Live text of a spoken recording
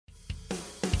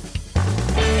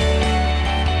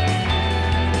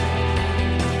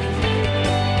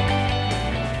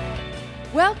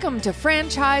Welcome to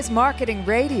Franchise Marketing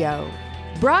Radio,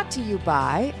 brought to you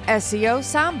by SEO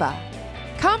Samba.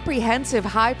 Comprehensive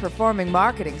high-performing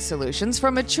marketing solutions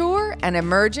for mature and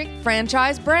emerging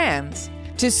franchise brands.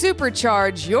 To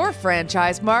supercharge your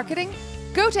franchise marketing,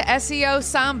 go to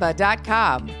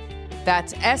SEOSamba.com.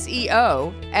 That's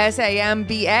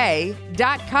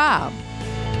SEOSAMBA.com.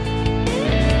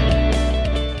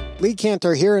 Lee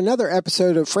Cantor here, another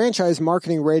episode of Franchise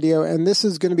Marketing Radio, and this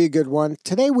is going to be a good one.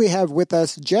 Today we have with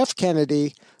us Jeff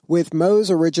Kennedy with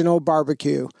Moe's Original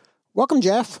Barbecue. Welcome,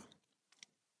 Jeff.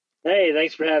 Hey,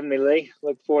 thanks for having me, Lee.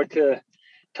 Look forward to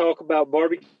talk about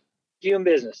barbecue and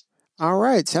business. All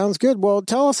right, sounds good. Well,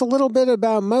 tell us a little bit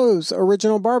about Moe's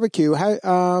Original Barbecue.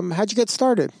 How'd you get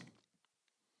started?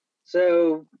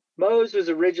 So Moe's was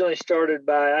originally started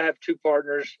by, I have two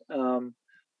partners.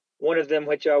 One of them,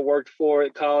 which I worked for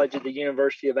at college at the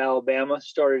University of Alabama,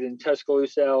 started in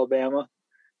Tuscaloosa, Alabama.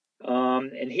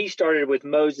 And he started with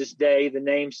Moses Day, the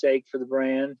namesake for the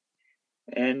brand.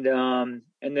 And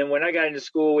then when I got into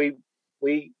school, I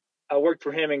worked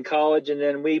for him in college, and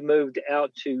then we moved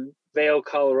out to Vail,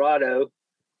 Colorado,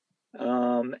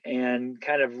 and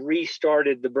kind of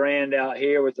restarted the brand out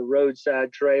here with a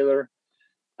roadside trailer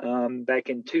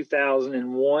back in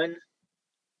 2001.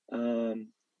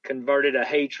 Converted a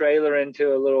hay trailer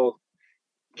into a little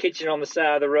kitchen on the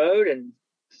side of the road and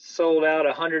sold out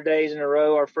 100 days in a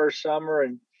row our first summer,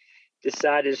 and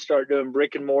decided to start doing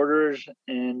brick and mortars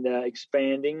and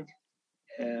expanding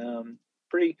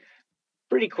pretty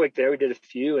quick there. We did a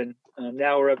few, and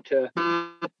now we're up to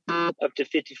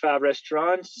 55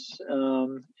 restaurants,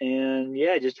 and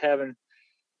yeah, just having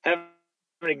a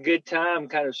good time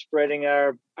kind of spreading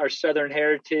our Southern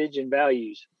heritage and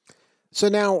values. So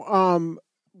now,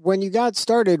 when you got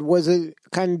started, was it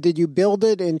did you build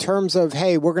it in terms of,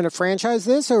 hey, we're going to franchise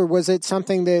this, or was it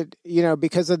something that,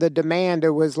 because of the demand,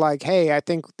 it was like, hey, I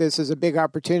think this is a big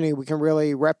opportunity. We can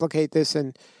really replicate this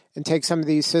and take some of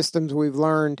these systems we've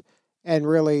learned and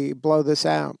really blow this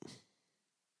out?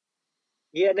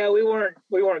 Yeah, no, we weren't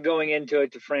going into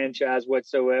it to franchise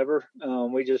whatsoever.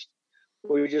 We just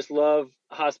love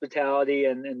hospitality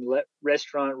and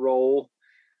restaurant role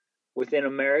within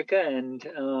America,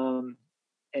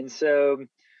 and so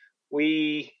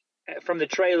we, from the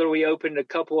trailer, we opened a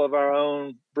couple of our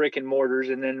own brick and mortars,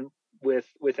 and then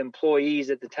with employees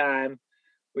at the time,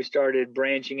 we started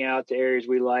branching out to areas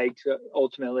we liked.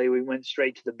 Ultimately, we went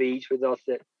straight to the beach. We thought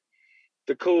that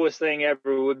the coolest thing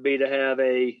ever would be to have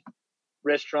a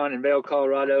restaurant in Vail,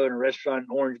 Colorado, and a restaurant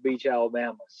in Orange Beach,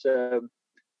 Alabama. So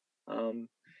from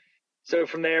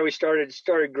there, we started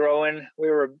growing. We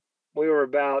were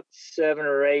about 7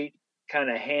 or 8 kind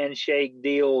of handshake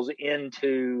deals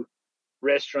into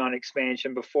restaurant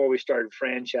expansion before we started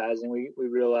franchising. We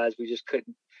realized we just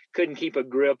couldn't keep a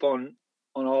grip on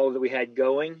all that we had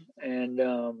going,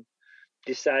 and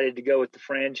decided to go with the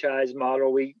franchise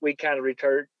model. We kind of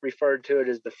referred to it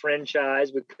as the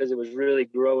franchise because it was really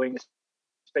growing,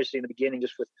 especially in the beginning,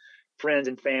 just with friends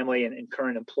and family and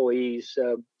current employees.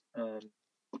 So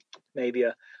maybe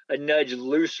a nudge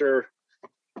looser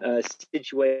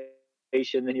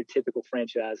situation than your typical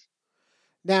franchise.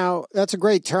 Now, that's a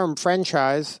great term,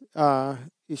 franchise.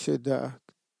 You should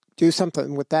do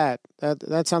something with that.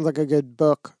 That sounds like a good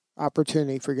book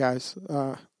opportunity for you guys,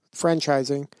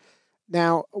 franchising.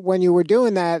 Now, when you were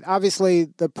doing that, obviously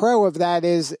the pro of that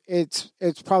is it's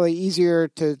probably easier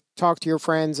to talk to your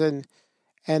friends and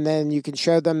then you can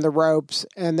show them the ropes.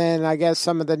 And then I guess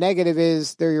some of the negative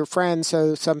is they're your friends,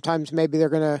 so sometimes maybe they're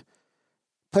going to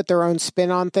put their own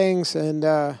spin on things, and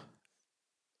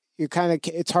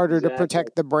it's harder to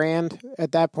protect the brand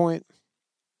at that point.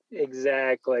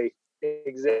 Exactly.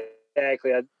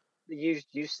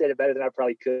 You said it better than I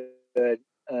probably could.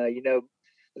 I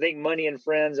think money and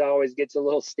friends always gets a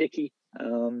little sticky.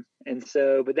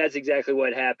 But that's exactly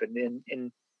what happened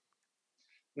in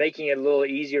making it a little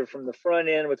easier from the front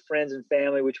end with friends and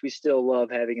family, which we still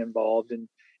love having involved. And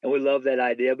we love that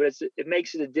idea, but it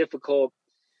makes it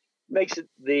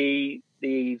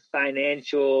the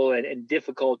financial and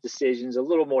difficult decisions a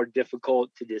little more difficult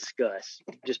to discuss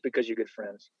just because you're good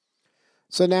friends.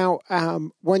 So now,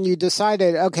 when you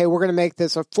decided, okay, we're going to make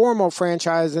this a formal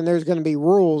franchise and there's going to be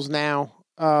rules now,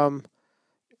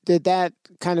 did that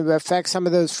kind of affect some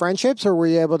of those friendships, or were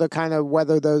you able to kind of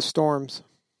weather those storms?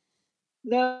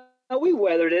 No, we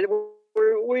weathered it.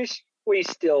 We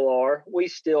still are. We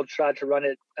still try to run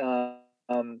it a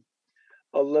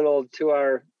little to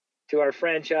our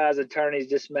franchise attorney's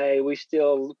dismay. We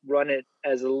still run it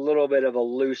as a little bit of a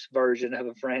loose version of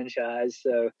a franchise.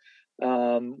 So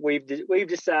we've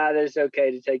decided it's okay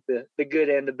to take the good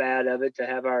and the bad of it, to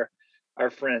have our our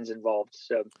friends involved.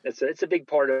 So it's a big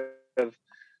part of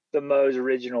the Moe's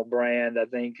original brand. I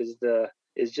think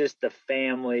is just the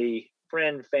family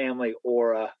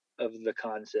aura of the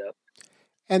concept.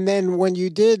 And then when you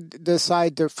did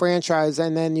decide to franchise,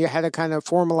 and then you had to kind of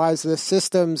formalize the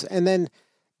systems, and then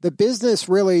the business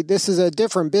really, this is a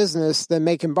different business than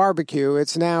making barbecue.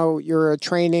 It's now you're a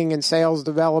training and sales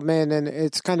development, and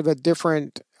it's kind of a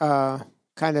different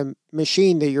kind of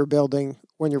machine that you're building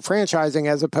when you're franchising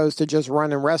as opposed to just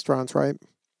running restaurants, right?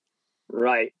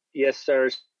 Right. Yes, sir.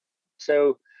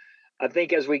 So I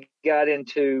think as we got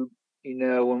into,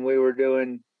 when we were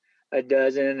doing a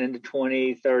dozen into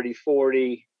 20, 30,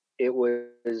 40, it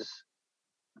was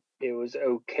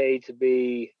okay to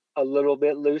be a little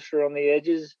bit looser on the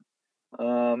edges.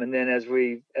 And then as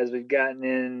we've gotten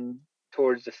in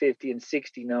towards the 50 and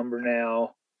 60 number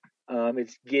now,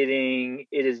 it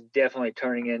is definitely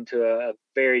turning into a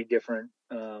very different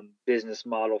business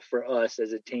model for us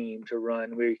as a team to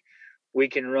run. We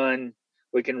can run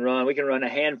a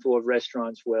handful of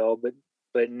restaurants well,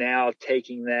 but now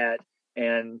taking that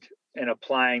and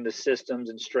applying the systems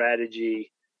and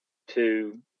strategy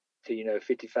to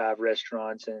 55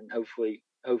 restaurants and hopefully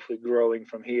growing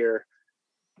from here.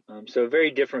 So a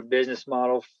very different business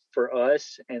model for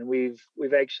us, and we've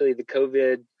actually, the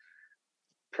COVID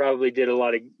probably did a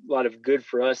lot of good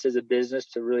for us as a business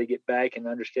to really get back and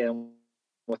understand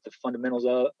what the fundamentals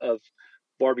of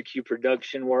barbecue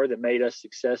production were that made us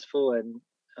successful, and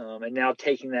now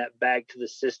taking that back to the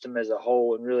system as a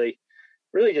whole, and really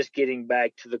just getting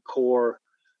back to the core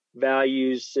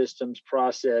values, systems,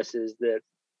 processes that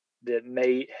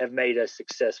have made us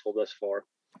successful thus far.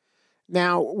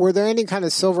 Now, were there any kind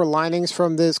of silver linings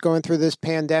from this going through this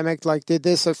pandemic? Like, did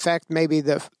this affect maybe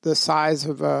the size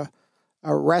of a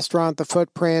restaurant, the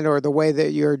footprint, or the way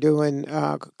that you're doing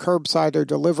curbside or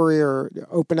delivery, or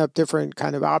open up different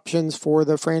kind of options for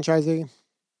the franchisee?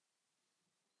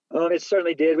 It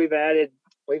certainly did. We've added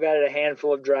a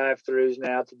handful of drive-throughs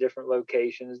now to different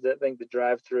locations. I think the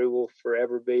drive-through will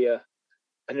forever be an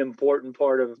important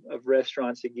part of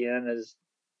restaurants again, as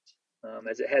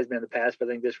it has been in the past. But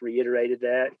I think this reiterated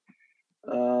that.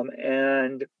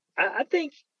 And I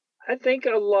think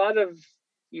a lot of,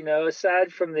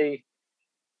 aside from the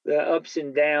ups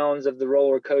and downs of the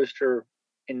roller coaster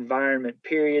environment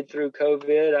period through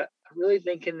COVID, I really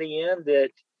think in the end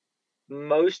that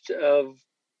most of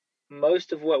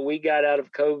what we got out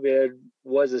of COVID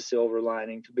was a silver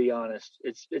lining, to be honest.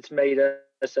 It's made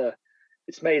us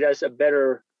a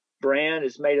better brand.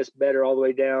 It's made us better all the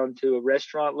way down to a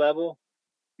restaurant level.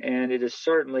 And it has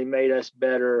certainly made us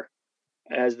better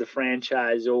as the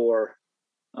franchisor.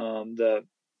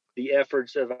 The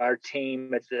efforts of our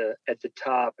team at the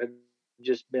top have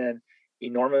just been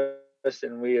enormous,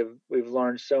 and we've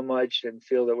learned so much, and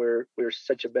feel that we're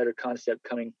such a better concept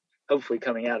hopefully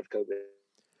coming out of COVID.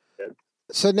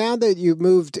 So now that you've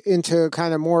moved into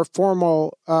kind of more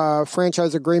formal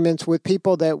franchise agreements with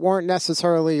people that weren't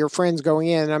necessarily your friends going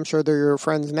in, I'm sure they're your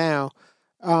friends now,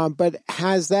 but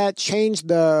has that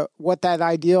changed what that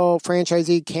ideal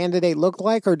franchisee candidate looked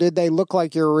like, or did they look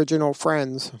like your original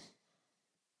friends?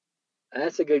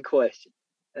 That's a good question.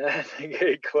 I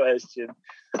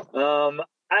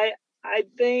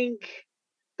think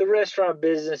the restaurant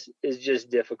business is just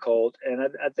difficult, and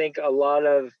I think a lot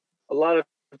of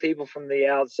people from the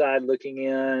outside looking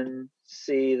in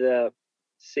see the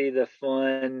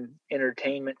fun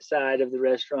entertainment side of the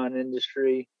restaurant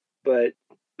industry, but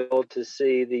to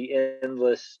see the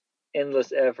endless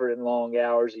effort and long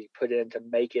hours you put in to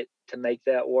make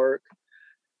that work.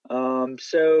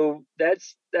 So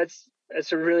that's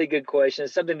a really good question.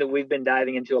 It's something that we've been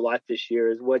diving into a lot this year,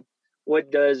 is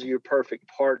what does your perfect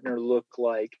partner look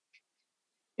like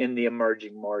in the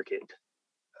emerging market?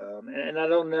 And I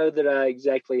don't know that I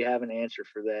exactly have an answer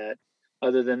for that,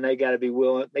 other than they got to be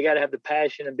willing. They got to have the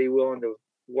passion and be willing to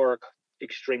work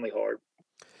extremely hard.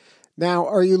 Now,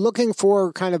 are you looking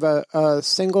for kind of a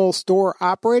single store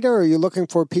operator, or are you looking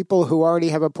for people who already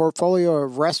have a portfolio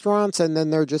of restaurants and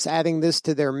then they're just adding this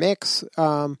to their mix?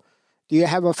 Do you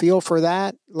have a feel for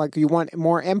that? Like, you want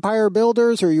more empire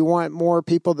builders, or you want more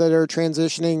people that are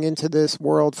transitioning into this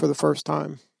world for the first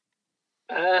time?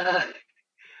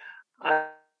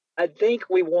 I think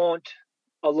we want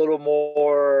a little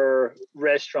more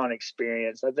restaurant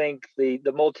experience. I think the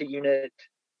multi-unit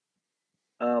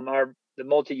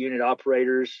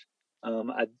operators,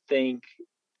 I think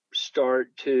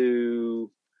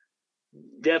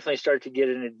definitely start to get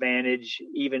an advantage,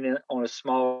 even on a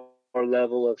smaller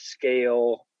level of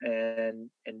scale and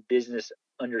business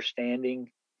understanding.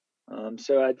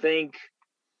 So I think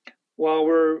While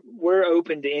we're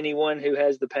open to anyone who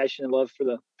has the passion and love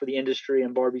for the industry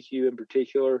and barbecue in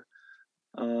particular,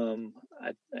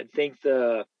 I think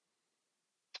those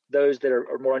that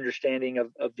are more understanding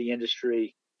of the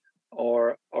industry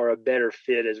are a better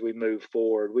fit as we move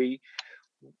forward. We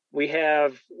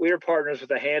are partners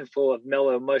with a handful of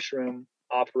mellow mushroom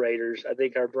operators. I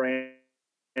think our brands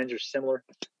are similar,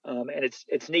 and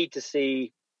it's neat to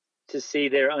see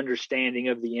their understanding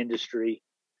of the industry,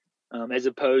 as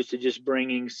opposed to just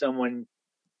bringing someone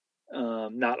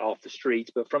not off the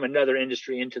streets, but from another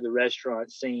industry into the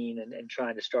restaurant scene and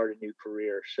trying to start a new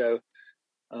career. So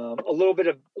a little bit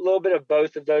of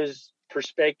both of those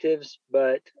perspectives,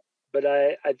 but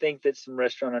I think that some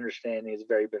restaurant understanding is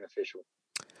very beneficial.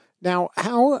 Now,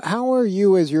 how are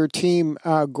you as your team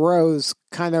grows,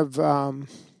 kind of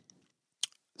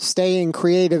staying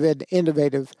creative and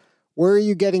innovative? Where are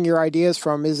you getting your ideas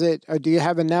from? Is it, do you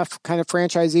have enough kind of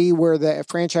franchisee where the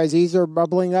franchisees are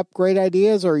bubbling up great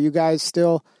ideas, or are you guys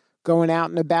still going out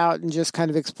and about and just kind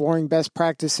of exploring best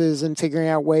practices and figuring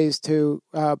out ways to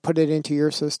put it into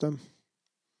your system?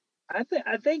 I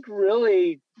think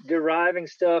really deriving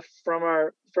stuff from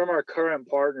our current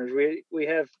partners. We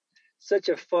have such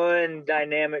a fun,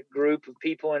 dynamic group of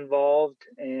people involved,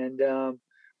 and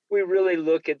we really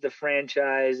look at the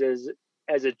franchise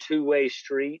as a two-way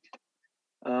street.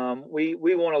 We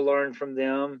want to learn from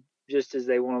them just as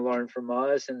they want to learn from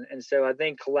us, and so I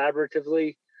think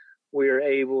collaboratively we are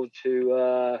able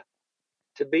to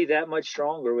be that much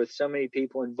stronger with so many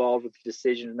people involved with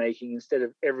decision making, instead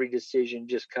of every decision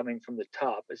just coming from the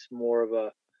top. It's more of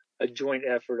a joint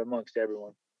effort amongst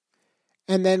everyone.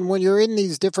 And then when you're in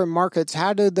these different markets,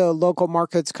 how do the local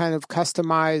markets kind of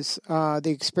customize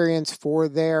the experience for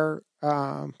their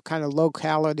kind of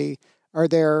locality?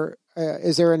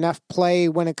 Is there enough play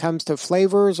when it comes to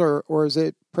flavors, or is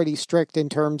it pretty strict in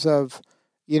terms of,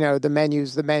 the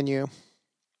menu?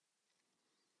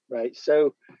 Right.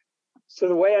 So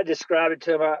the way I describe it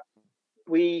to them,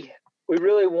 we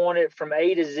really want it from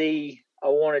A to Z. I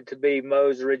want it to be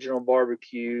Moe's Original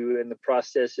Barbecue, and the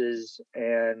processes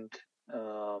and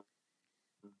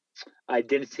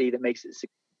identity that makes it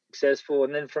successful.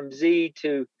 And then from Z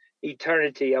to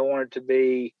eternity, I want it to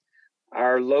be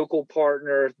our local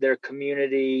partner, their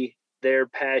community, their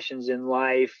passions in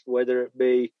life, whether it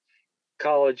be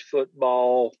college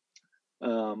football,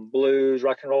 blues,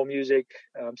 rock and roll music.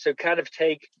 So kind of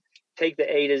take the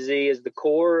A to Z as the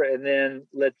core, and then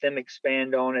let them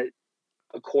expand on it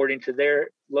according to their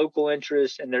local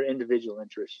interests and their individual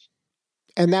interests.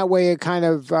 And that way it kind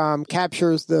of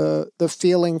captures the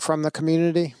feeling from the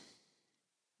community?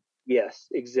 Yes,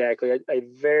 exactly. A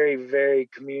very, very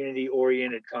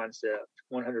community-oriented concept,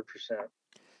 100%.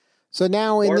 So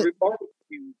now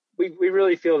barbecue, we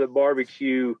really feel that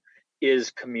barbecue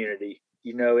is community.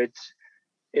 It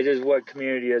is what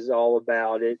community is all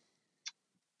about.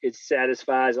 It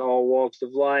satisfies all walks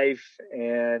of life,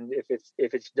 and if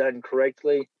it's done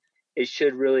correctly, it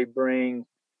should really bring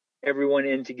everyone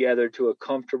in together to a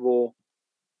comfortable,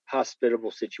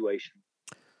 hospitable situation.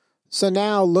 So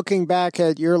now, looking back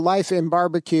at your life in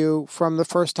barbecue from the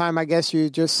first time, I guess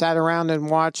you just sat around and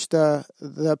watched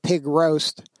the pig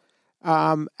roast.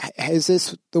 Is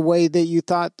this the way that you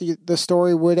thought the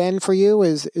story would end for you?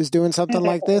 Is doing something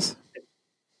like this?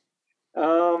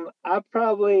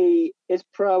 It's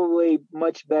probably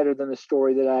much better than the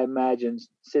story that I imagined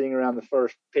sitting around the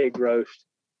first pig roast.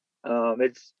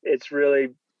 It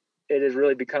has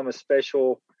really become a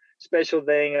special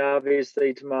thing,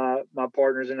 obviously, to my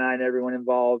partners and I and everyone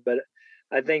involved. But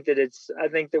I think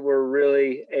that we're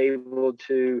really able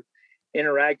to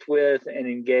interact with and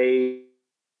engage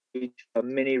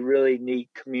many really neat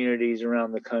communities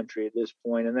around the country at this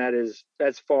point, and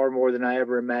that's far more than I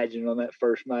ever imagined on that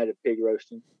first night of pig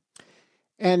roasting.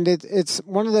 And it's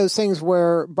one of those things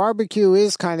where barbecue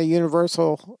is kind of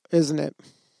universal, isn't it?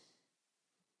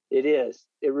 It is.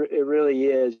 It really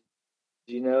is.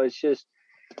 It's just,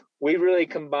 we really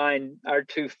combine our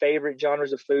two favorite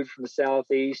genres of food from the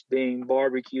Southeast, being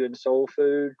barbecue and soul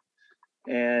food.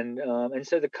 And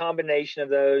so the combination of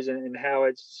those and how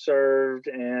it's served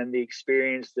and the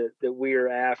experience that we are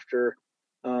after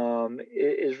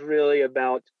is really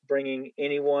about bringing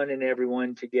anyone and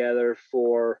everyone together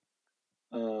for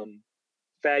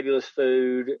fabulous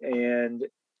food and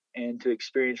to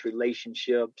experience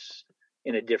relationships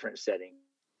in a different setting.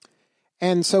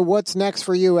 And so what's next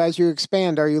for you as you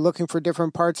expand? Are you looking for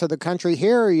different parts of the country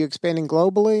here? Or are you expanding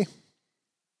globally?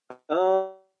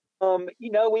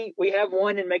 We have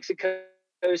one in Mexico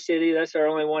City. That's our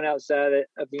only one outside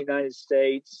of the United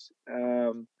States.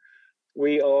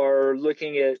 We are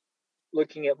looking at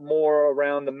looking at more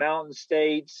around the mountain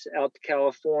states out to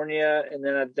California. And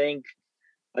then I think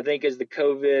as the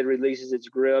COVID releases its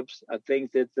grips, I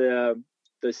think that the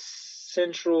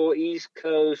central East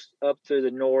Coast up to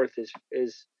the north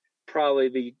is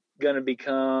probably going to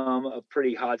become a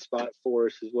pretty hot spot for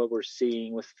us, is what we're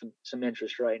seeing with some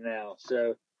interest right now.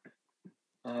 So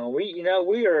we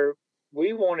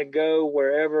want to go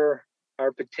wherever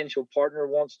our potential partner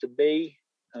wants to be.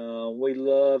 We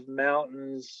love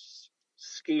mountains,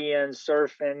 skiing,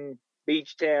 surfing,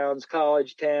 beach towns,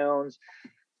 college towns,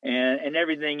 and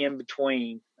everything in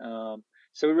between.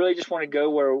 So we really just want to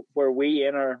go where we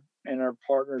and our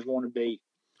partners want to be.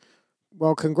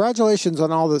 Well, congratulations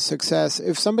on all the success.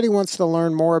 If somebody wants to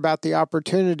learn more about the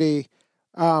opportunity,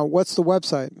 what's the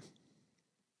website?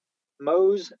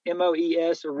 Moes,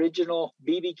 MOES,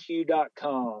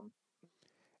 originalbbq.com.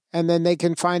 And then they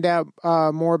can find out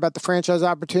more about the franchise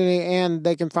opportunity, and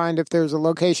they can find if there's a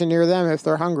location near them if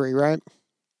they're hungry, right?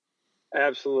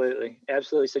 Absolutely.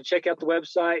 So check out the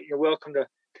website. You're welcome to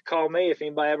call me if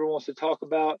anybody ever wants to talk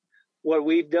about what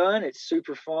we've done. It's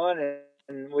super fun,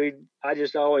 and I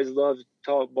just always love to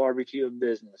talk barbecue and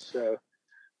business. So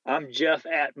I'm Jeff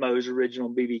at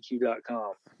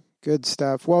MoesOriginalBBQ.com. Good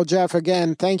stuff. Well, Jeff,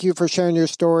 again, thank you for sharing your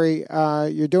story.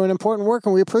 You're doing important work,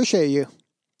 and we appreciate you.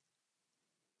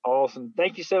 Awesome.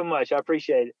 Thank you so much. I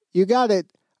appreciate it. You got it.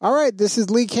 All right, this is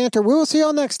Lee Cantor. We will see you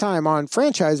all next time on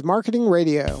Franchise Marketing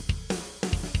Radio.